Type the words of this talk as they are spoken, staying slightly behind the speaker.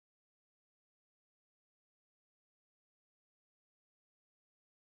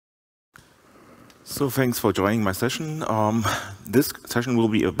So thanks for joining my session. This session will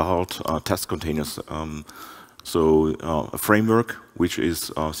be about test containers. A framework which is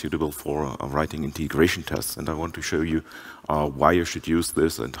suitable for writing integration tests. And I want to show you why you should use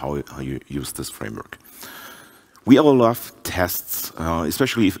this and how you use this framework. We all love tests,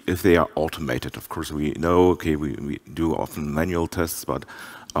 especially if they are automated. Of course, we know, okay, we do often manual tests, but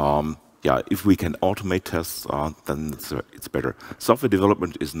yeah, if we can automate tests, then it's better. Software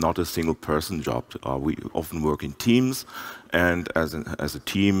development is not a single-person job. We often work in teams, and as a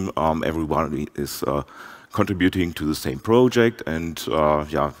team, everyone is contributing to the same project. And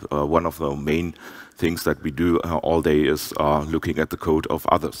one of the main things that we do all day is looking at the code of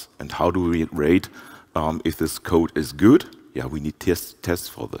others. And how do we rate if this code is good? Yeah, we need tests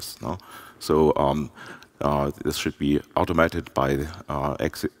for this. No? So this should be automated by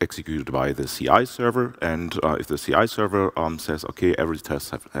executed by the CI server, and if the CI server says, okay, every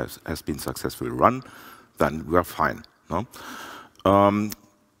test has been successfully run, then we are fine. No?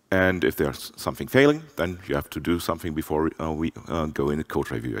 And if there's something failing, then you have to do something before we go in a code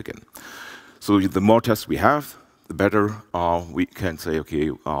review again. So the more tests we have, the better we can say,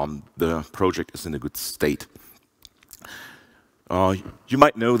 okay, the project is in a good state. You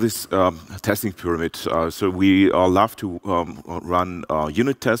might know this testing pyramid. So we love to run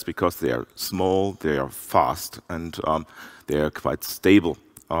unit tests because they are small, they are fast, and they are quite stable.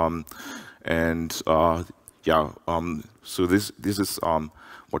 So this is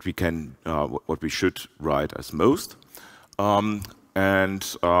what we can, what we should write as most. When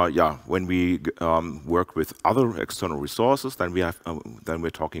we work with other external resources, then we're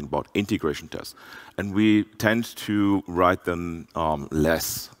talking about integration tests, and we tend to write them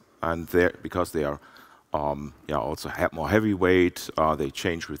less, and because they are also more heavyweight. They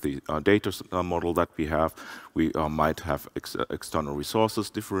change with the data model that we have. We might have external resources,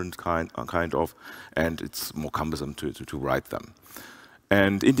 different kind of, and it's more cumbersome to write them.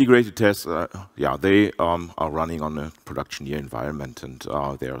 And integrated tests, they are running on a production year environment, and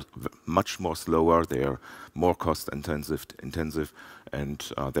they are much more slower. They are more cost intensive,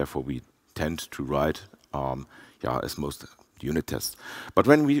 and therefore we tend to write as most unit tests. But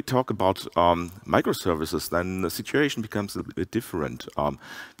when we talk about microservices, then the situation becomes a bit different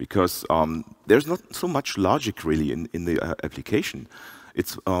because there's not so much logic really in the application.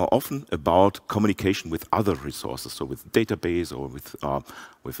 It's often about communication with other resources, so with database or with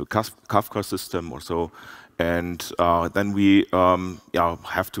a Kafka system or so, and then we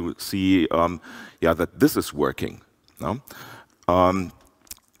have to see that this is working. No?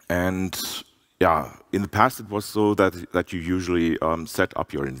 In the past it was so that you usually set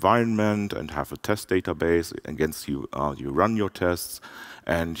up your environment and have a test database against you run your tests,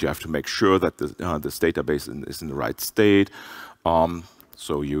 and you have to make sure that this database is in the right state.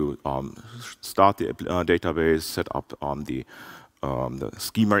 So you start the database, set up the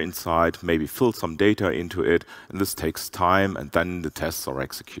schema inside, maybe fill some data into it, and this takes time, and then the tests are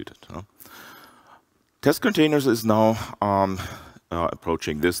executed. Test containers is now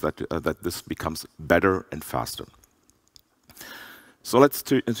approaching this, that this becomes better and faster. So let's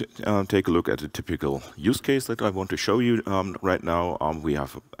take a look at a typical use case that I want to show you right now. We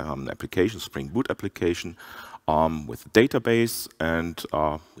have an application, SpringBoot application, with a database, and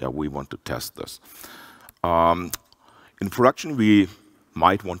we want to test this. In production, we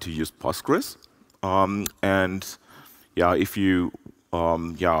might want to use Postgres, if you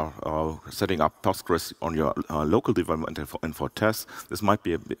setting up Postgres on your local environment and for tests, this might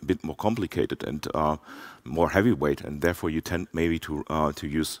be a bit more complicated and more heavyweight, and therefore you tend maybe to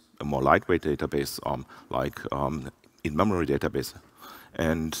use a more lightweight database like in-memory database.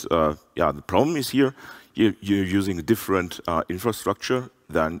 And the problem is here, you're using a different infrastructure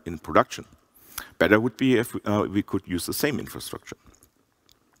than in production. Better would be if we could use the same infrastructure.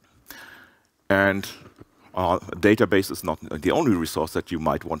 And a database is not the only resource that you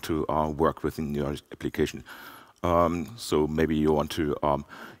might want to work with in your application. So maybe you want to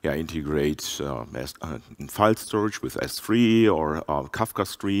integrate in file storage with S3 or Kafka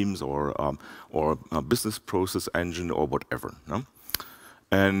streams or a business process engine or whatever. No?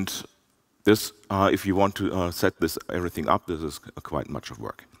 And this, if you want to set everything up, this is quite much of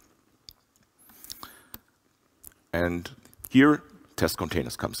work. And here,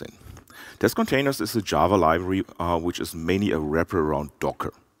 Testcontainers comes in. Testcontainers is a Java library which is mainly a wrapper around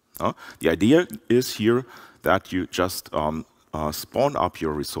Docker. The idea is here that you just spawn up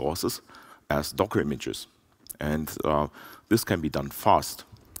your resources as Docker images, and this can be done fast.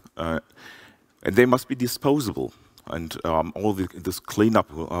 And they must be disposable. And all this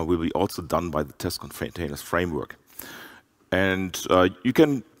cleanup will be also done by the Testcontainers framework. And you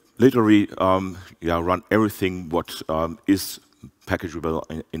can literally run everything what is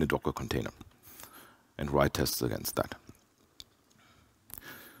packageable in a Docker container and write tests against that.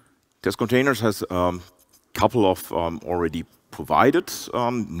 Testcontainers has a couple of already provided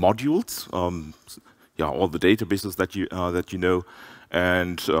modules, all the databases that you know,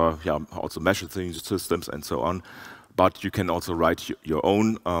 and also messaging systems and so on. But you can also write your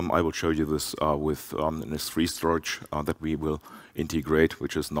own. I will show you this with an S3 storage that we will integrate,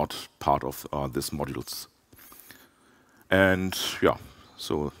 which is not part of these modules. And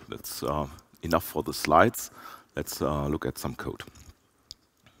so that's enough for the slides. Let's look at some code.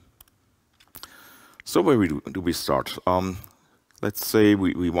 So where do we start? Let's say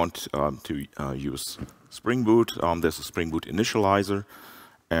we want to use SpringBoot. There's a SpringBoot initializer.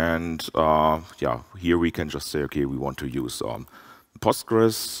 And here we can just say, okay, we want to use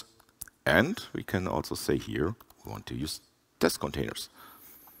Postgres. And we can also say here, we want to use Testcontainers.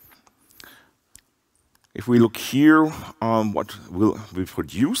 If we look here, what will be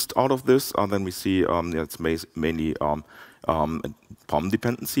produced out of this, then we see it's mainly POM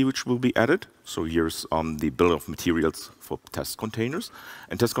dependency which will be added. So here's the bill of materials for Testcontainers.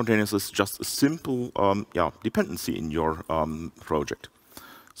 And Testcontainers is just a simple dependency in your project.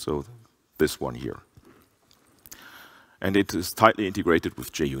 So this one here. And it is tightly integrated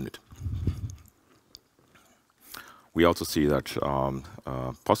with JUnit. We also see that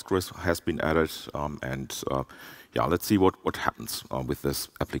Postgres has been added, and let's see what happens with this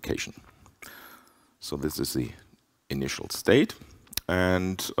application. So this is the initial state,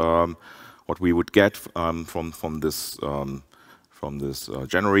 and what we would get from this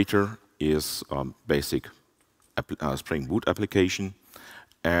generator is basic Spring Boot application,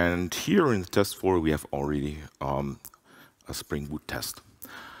 and here in the test 4 we have already a Spring Boot test.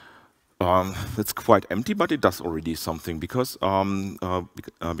 It's quite empty, but it does already something because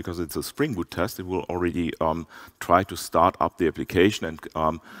it's a Spring Boot test. It will already try to start up the application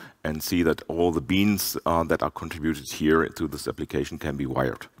and see that all the beans that are contributed here to this application can be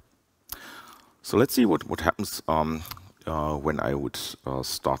wired. So let's see what happens when I would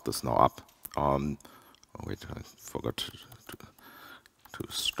start this now up. Oh wait, I forgot to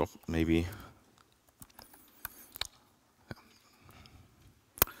stop maybe.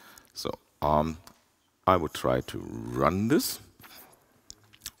 So I would try to run this,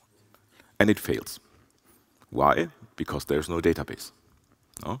 and it fails. Why? Because there's no database.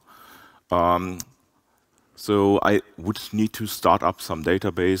 No? So I would need to start up some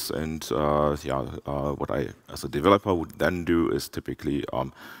database, and what I, as a developer, would then do is typically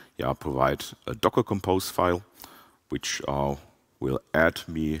provide a Docker Compose file, which will add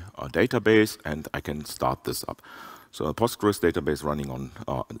me a database, and I can start this up. So a Postgres database running on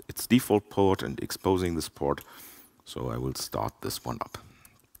its default port and exposing this port. So I will start this one up.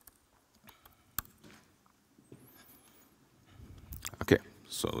 Okay,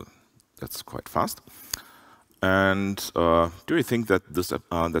 so that's quite fast. And do you think that this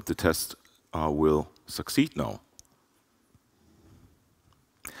that the test will succeed now?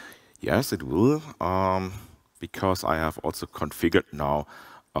 Yes, it will, because I have also configured now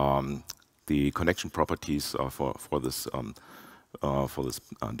the connection properties for this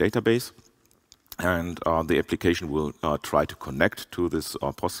database, and the application will try to connect to this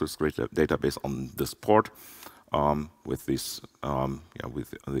Postgres database on this port with these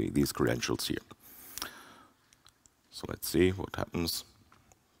these credentials here. So let's see what happens.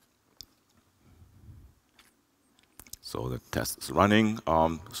 So the test is running.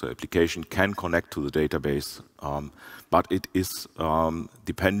 So the application can connect to the database, but it is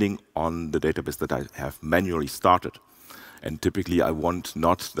depending on the database that I have manually started. And typically, I want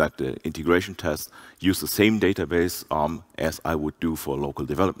not that the integration test use the same database as I would do for local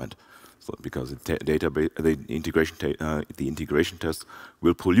development. So because the integration test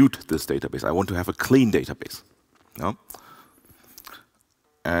will pollute this database. I want to have a clean database. No?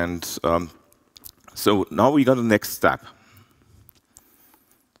 And so now we got the next step.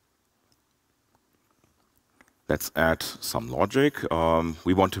 Let's add some logic.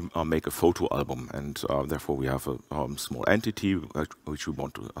 We want to make a photo album, and therefore we have a small entity which we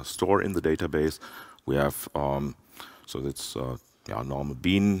want to store in the database. We have so it's a normal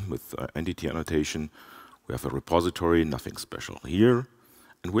bean with entity annotation. We have a repository, nothing special here,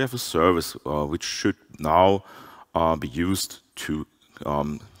 and we have a service which should now be used to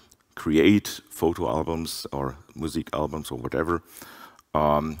create photo albums or music albums or whatever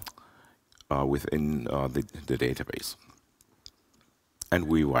within the database. And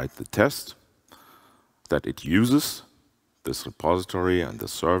we write the test that it uses this repository and the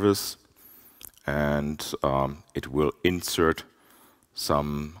service, and it will insert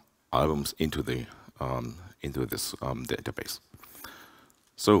some albums into the this database.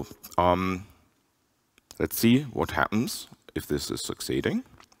 So let's see what happens if this is succeeding.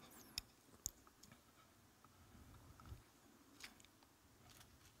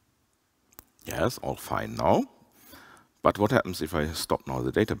 Yes, all fine now. But what happens if I stop now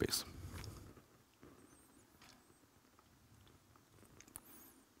the database?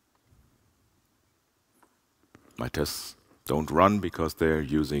 My tests don't run because they're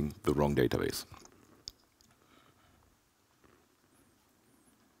using the wrong database.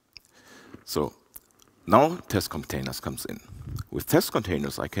 So now Testcontainers comes in. With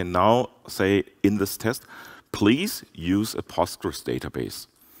Testcontainers, I can now say in this test, please use a Postgres database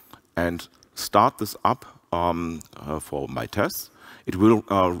and start this up for my tests. It will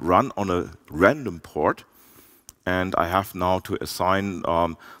run on a random port, and I have now to assign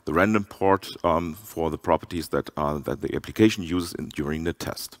the random port for the properties that the application uses during the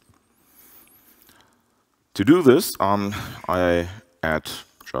test. To do this, I add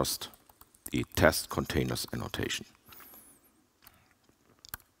just the Testcontainers annotation.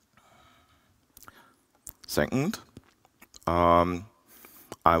 Second,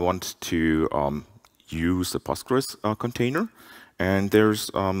 I want to use a Postgres container, and there's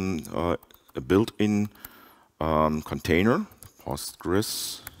a built-in container,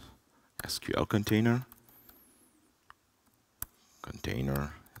 Postgres SQL container.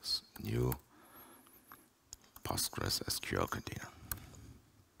 Container is new Postgres SQL container.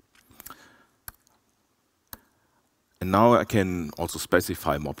 And now I can also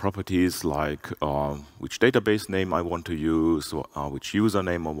specify more properties like which database name I want to use, or, which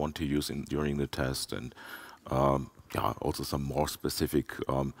username I want to use during the test, and yeah, also some more specific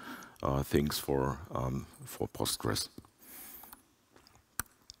things for Postgres.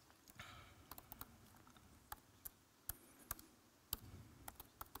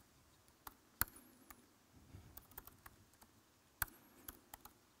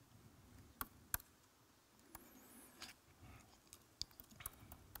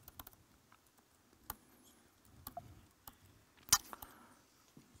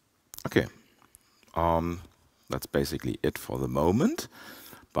 Okay, that's basically it for the moment.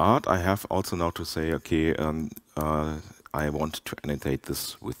 But I have also now to say, okay, I want to annotate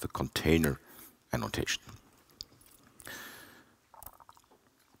this with the container annotation.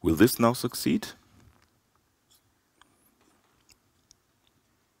 Will this now succeed?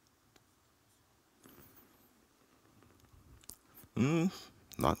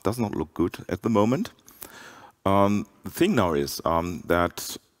 That does not look good at the moment. The thing now is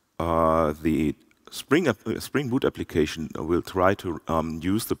that the SpringBoot application will try to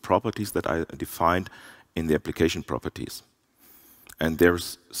use the properties that I defined in the application properties. And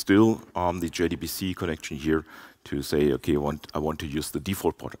there's still the JDBC connection here to say, okay, I want to use the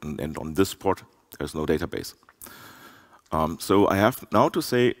default port, and on this port, there's no database. So I have now to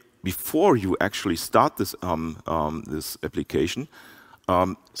say, before you actually start this, this application,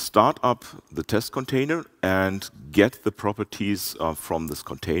 start up the test container and get the properties from this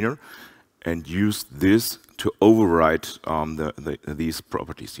container and use this to override these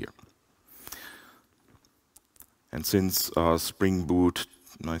properties here. And since SpringBoot,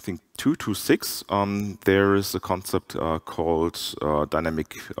 I think 2.2.6, there is a concept called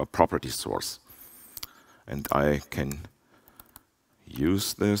dynamic property source. And I can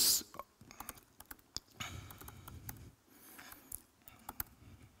use this.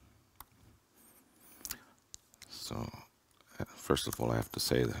 So first of all, I have to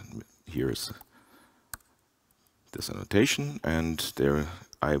say that here is this annotation, and there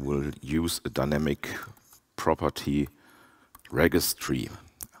I will use a dynamic property registry.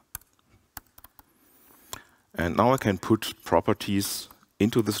 And now I can put properties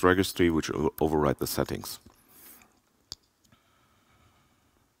into this registry which will override the settings.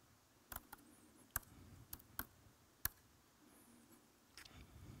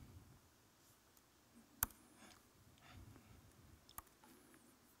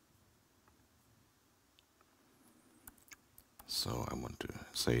 So I want to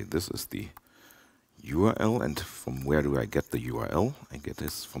say this is the URL, and from where do I get the URL? I get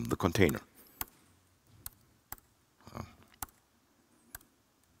this from the container.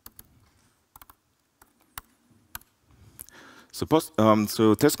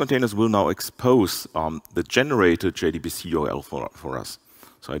 So test containers will now expose the generated JDBC URL for us.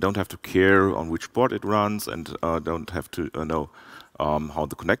 So I don't have to care on which port it runs, and don't have to know how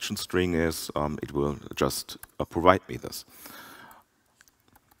the connection string is. It will just provide me this.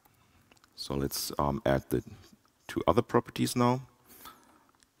 So let's add the two other properties now,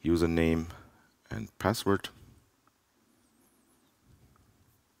 username and password.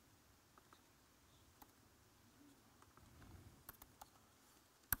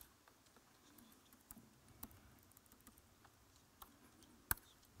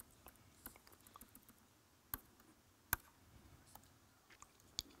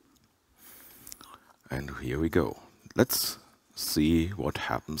 here we go. Let's see what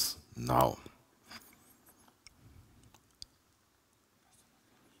happens now.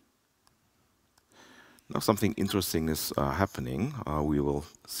 Now something interesting is happening. We will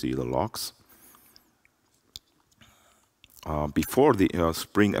see the logs. Before the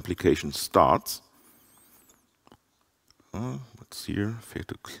Spring application starts, what's here? Failed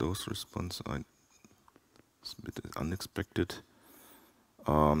to close response. It's a bit unexpected.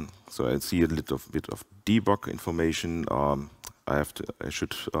 So I see a little bit of debug information. I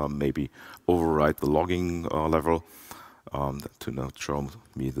should maybe override the logging level to not show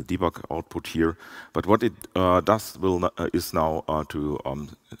me the debug output here. But what it does is now to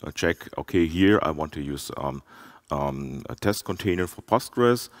check. Okay, here I want to use a test container for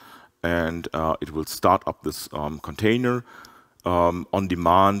Postgres, and it will start up this container. On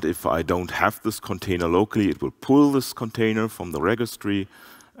demand, if I don't have this container locally, it will pull this container from the registry,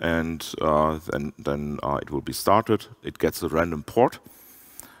 and then it will be started. It gets a random port,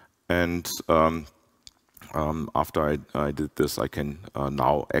 and after I did this, I can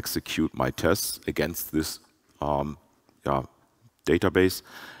now execute my tests against this database,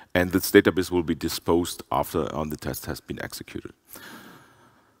 and this database will be disposed after the test has been executed.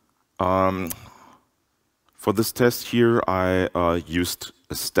 For this test here, I used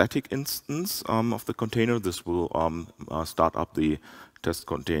a static instance of the container. This will start up the test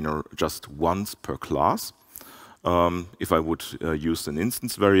container just once per class. If I would use an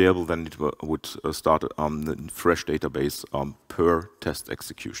instance variable, then it would start the fresh database per test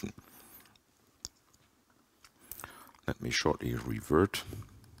execution. Let me shortly revert.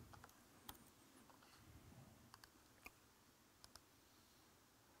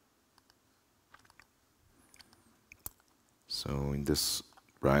 So in this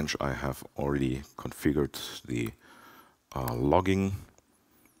branch, I have already configured the logging.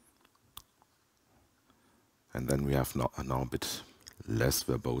 And then we have now a bit less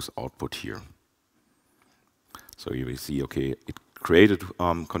verbose output here. So you will see, okay, it created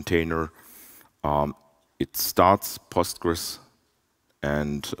container, it starts Postgres,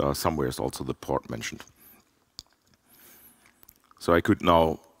 and somewhere is also the port mentioned. So I could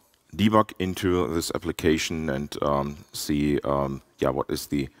now debug into this application and see, what is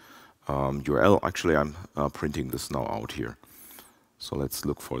the URL. Actually, I'm printing this now out here. So let's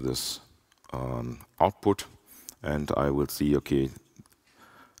look for this output, and I will see, okay,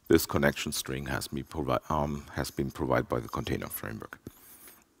 this connection string has been provided by the container framework.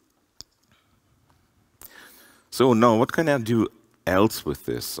 So now, what can I do else with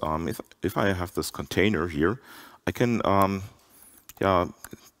this? If I have this container here, I can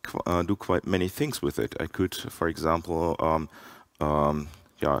do quite many things with it. I could, for example,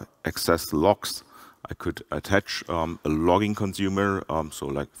 access logs. I could attach a logging consumer, so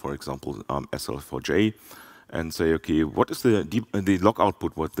like, for example, SL4J, and say, okay, what is the log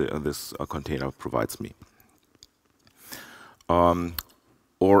output what this container provides me?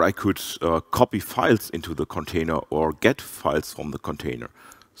 Or I could copy files into the container or get files from the container.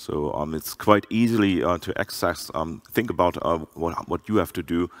 So it's quite easily to access. Think about what you have to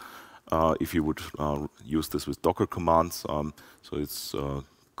do if you would use this with Docker commands. So it's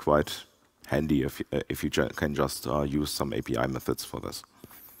quite handy if you can just use some API methods for this.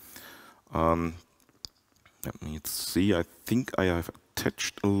 Let me see. I think I have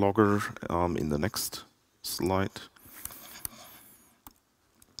attached a logger in the next slide.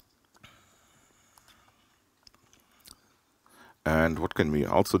 And what can we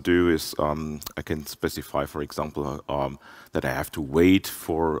also do is I can specify, for example, that I have to wait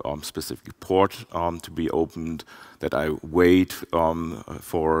for specific port to be opened, that I wait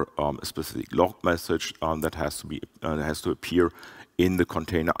for a specific log message that has to appear in the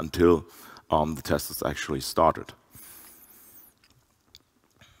container until the test is actually started.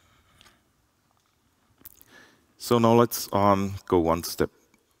 So now let's go one step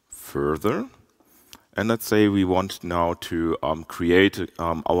further. And let's say we want now to create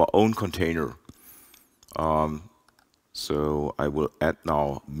our own container. So I will add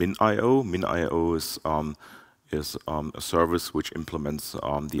now min.io. Min.io is a service which implements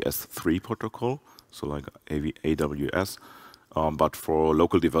the S3 protocol, so like AWS. But for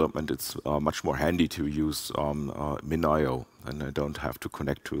local development, it's much more handy to use min.io, and I don't have to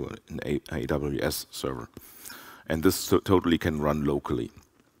connect to an AWS server. And this totally can run locally.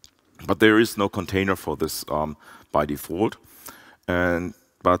 But there is no container for this by default.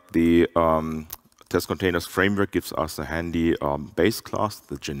 But the Testcontainers framework gives us a handy base class,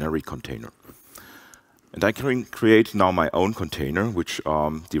 the generic container. And I can create now my own container, which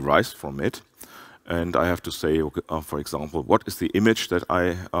derives from it. and I have to say, okay, for example, what is the image that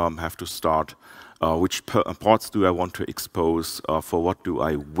I have to start? Which ports do I want to expose? For what do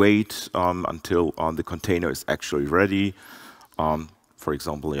I wait until the container is actually ready? For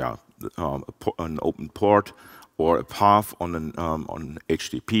example, yeah, an open port or a path on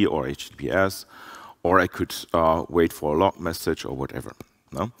HTTP or HTTPS, or I could wait for a log message or whatever.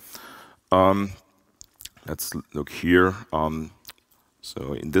 No? Let's look here.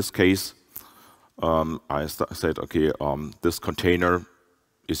 So in this case, I said, okay, this container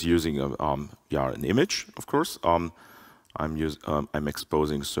is using an image, of course. I'm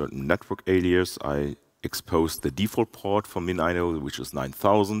exposing certain network alias. I expose the default port for MinIO, which is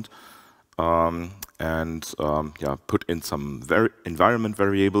 9000, and put in some environment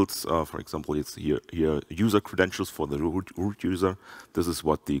variables. For example, it's here user credentials for the root user. This is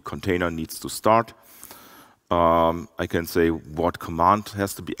what the container needs to start. I can say what command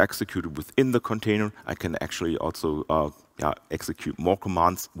has to be executed within the container. I can actually also execute more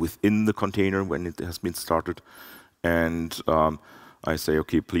commands within the container when it has been started. And I say,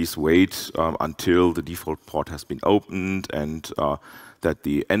 okay, please wait until the default port has been opened and that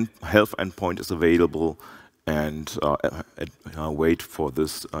the health endpoint is available, and wait for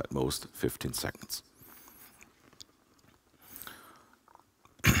this at most 15 seconds.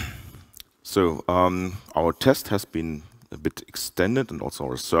 So our test has been a bit extended, and also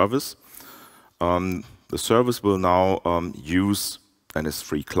our service. The service will now use an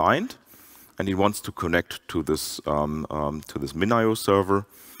S3 client, and it wants to connect to this MinIO server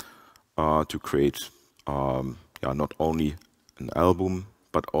to create not only an album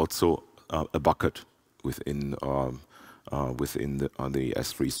but also a bucket within the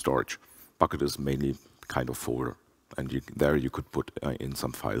S3 storage. Bucket is mainly kind of folder, and there you could put in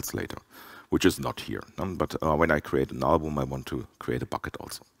some files later, which is not here. But when I create an album, I want to create a bucket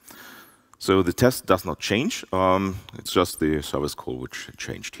also. So the test does not change. It's just the service call which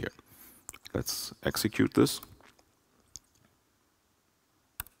changed here. Let's execute this.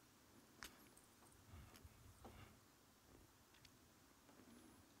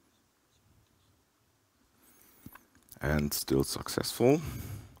 And still successful.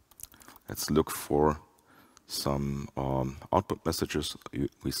 Let's look for some output messages.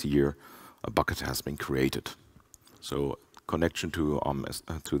 We see here a bucket has been created. So connection to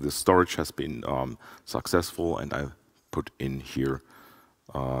the storage has been successful, and I put in here.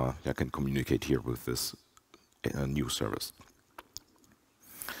 I can communicate here with this new service.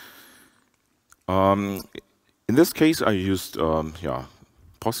 In this case, I used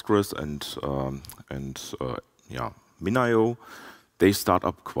Postgres and MinIO. They start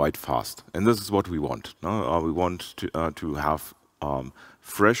up quite fast, and this is what we want. We want to have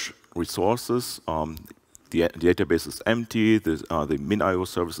fresh resources. The database is empty. The MinIO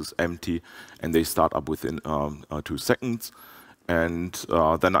service is empty, and they start up within 2 seconds. And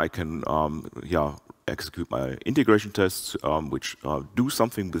then I can execute my integration tests, which do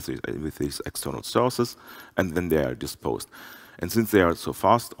something with these external sources, and then they are disposed. And since they are so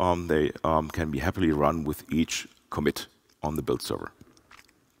fast, they can be happily run with each commit on the build server.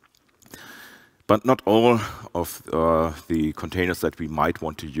 But not all of the containers that we might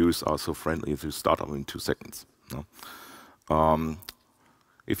want to use are so friendly to start up in 2 seconds. No?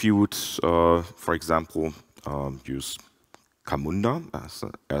 If you would, for example, use Camunda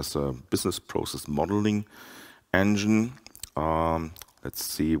as a business process modeling engine, let's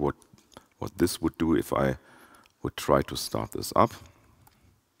see what this would do if I would try to start this up.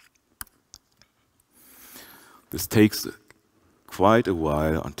 This takes quite a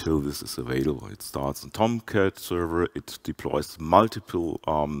while until this is available. It starts on Tomcat server. It deploys multiple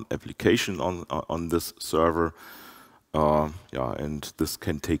applications on this server. And this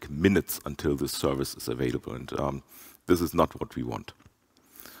can take minutes until this service is available. And this is not what we want.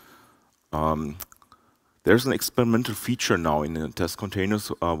 There's an experimental feature now in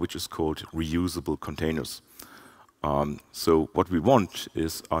Testcontainers, which is called reusable containers. So what we want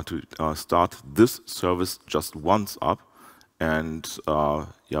is to start this service just once up, and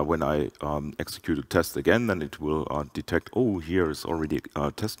when I execute a test again, then it will detect, oh, here is already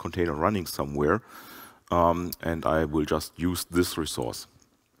a test container running somewhere, and I will just use this resource.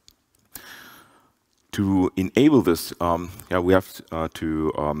 To enable this, we have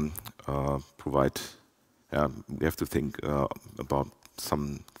to provide. We have to think about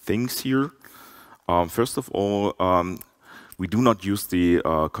some things here. First of all, we do not use the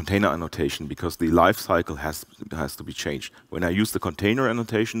container annotation because the life cycle has to be changed. When I use the container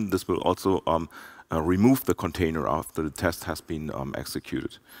annotation, this will also remove the container after the test has been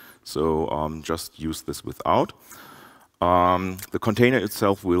executed. So just use this without. The container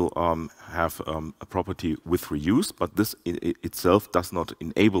itself will have a property with reuse, but this itself does not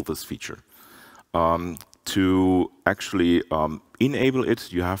enable this feature. To actually enable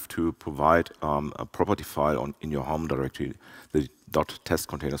it, you have to provide a property file in your home directory, the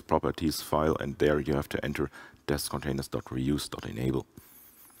 .testcontainers properties file, and there you have to enter testcontainers.reuse.enable.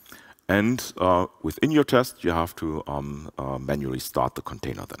 And within your test, you have to manually start the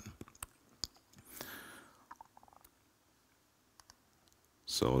container then.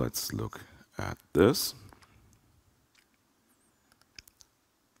 So let's look at this.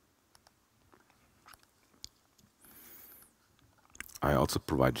 I also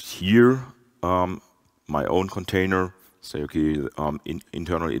provided here my own container. Say, okay,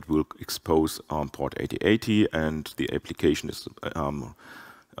 internally it will expose port 8080, and the application is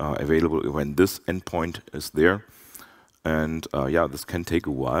available when this endpoint is there. And yeah, this can take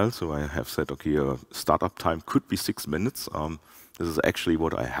a while. So I have said, okay, startup time could be 6 minutes. This is actually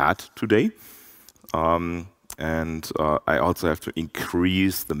what I had today. And I also have to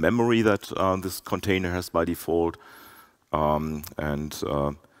increase the memory that this container has by default, and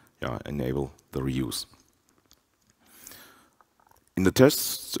yeah, enable the reuse. In the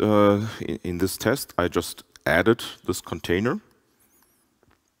test, in this test, I just added this container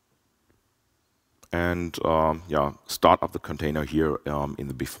and yeah, start up the container here in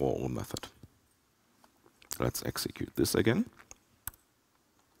the before all method. Let's execute this again.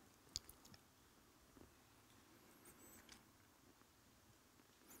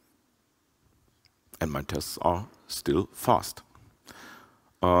 And my tests are still fast.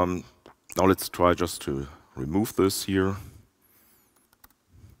 Now let's try just to remove this here.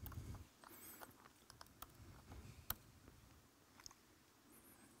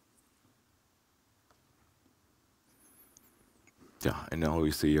 Yeah, and now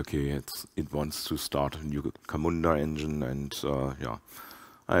we see, okay, it wants to start a new Camunda engine, and yeah,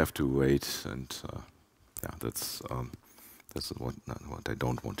 I have to wait, and yeah, that's what I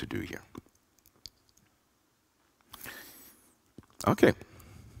don't want to do here. Okay.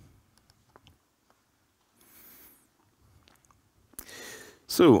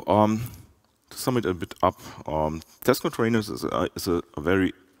 So to sum it a bit up, Testcontainers is a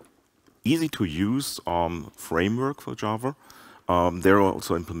very easy to use framework for Java. There are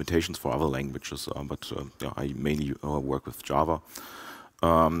also implementations for other languages, but yeah, I mainly work with Java.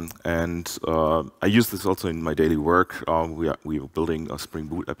 And I use this also in my daily work. We are building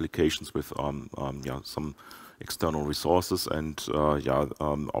SpringBoot applications with yeah, some external resources, and yeah,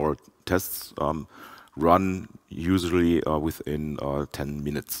 our tests run usually within 10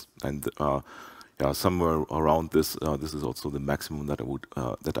 minutes. And yeah, somewhere around this, this is also the maximum that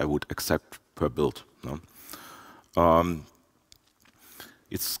I would accept per build. No?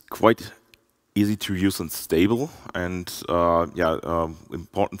 It's quite easy to use and stable, and yeah,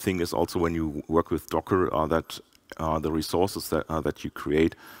 important thing is also when you work with Docker that the resources that you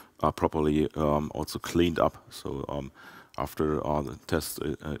create are properly also cleaned up. So after the test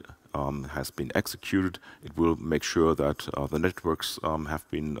has been executed, it will make sure that the networks have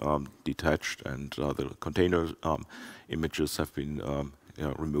been detached, and the container images have been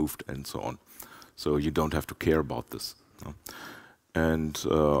removed, and so on. So you don't have to care about this. No? And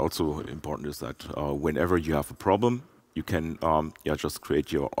also important is that whenever you have a problem, you can yeah, just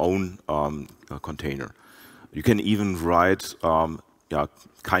create your own container. You can even write yeah,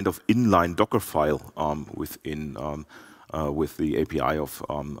 kind of inline Docker file within with the API of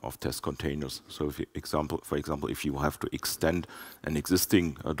Testcontainers. So, if for example, if you have to extend an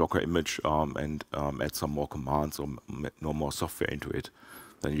existing Docker image and add some more commands or no more software into it,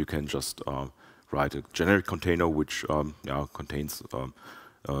 then you can just write a generic container which yeah, contains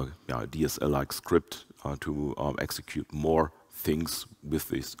yeah, DSL-like script to execute more things with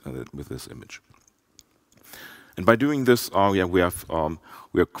this image. And by doing this, yeah, we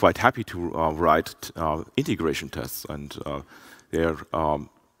are quite happy to write integration tests, and they're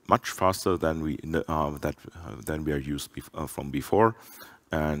much faster than we are used from before,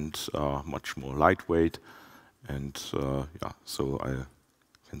 and much more lightweight. And yeah, so I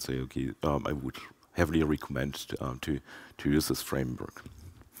can say, okay, I would heavily recommend to use this framework.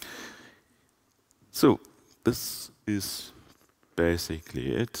 So this is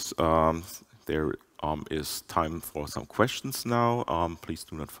basically it. There is time for some questions now. Please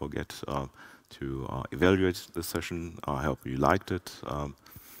do not forget to evaluate the session. I hope you liked it,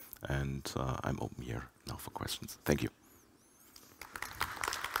 and I'm open here now for questions. Thank you.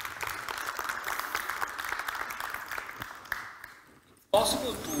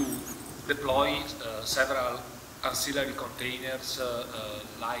 Possible to deploy several ancillary containers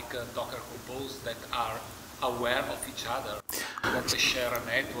like Docker Compose that are aware of each other, that they share a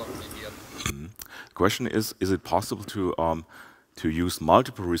network maybe? The question is it possible to use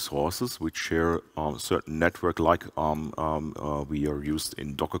multiple resources which share a certain network, like we are used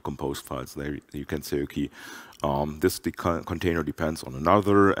in Docker Compose files? There you can say, okay, this container depends on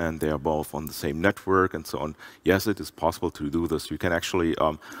another, and they are both on the same network, and so on. Yes, it is possible to do this. You can actually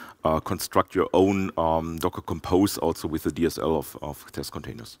construct your own Docker Compose also with the DSL of test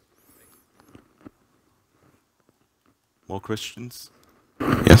containers. More questions?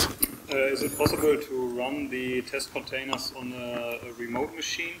 Yes. Is it possible to run the test containers on a remote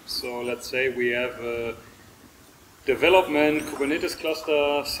machine? So let's say we have a development Kubernetes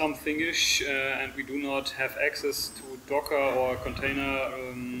cluster, something-ish, and we do not have access to Docker or container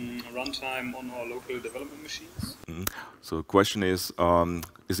runtime on our local development machines. So the question is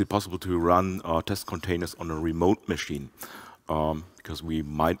it possible to run test containers on a remote machine? Because we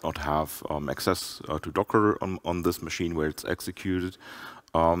might not have access to Docker on this machine where it's executed.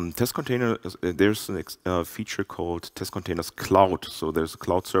 Test container, there's a feature called Testcontainers Cloud. So there's a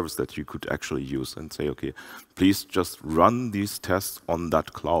cloud service that you could actually use and say, okay, please just run these tests on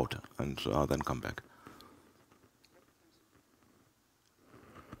that cloud, and then come back.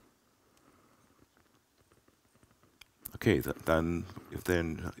 Okay, then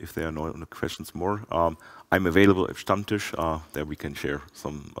if there are no questions more, I'm available at Stammtisch. There we can share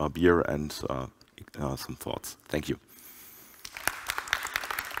some beer and some thoughts. Thank you.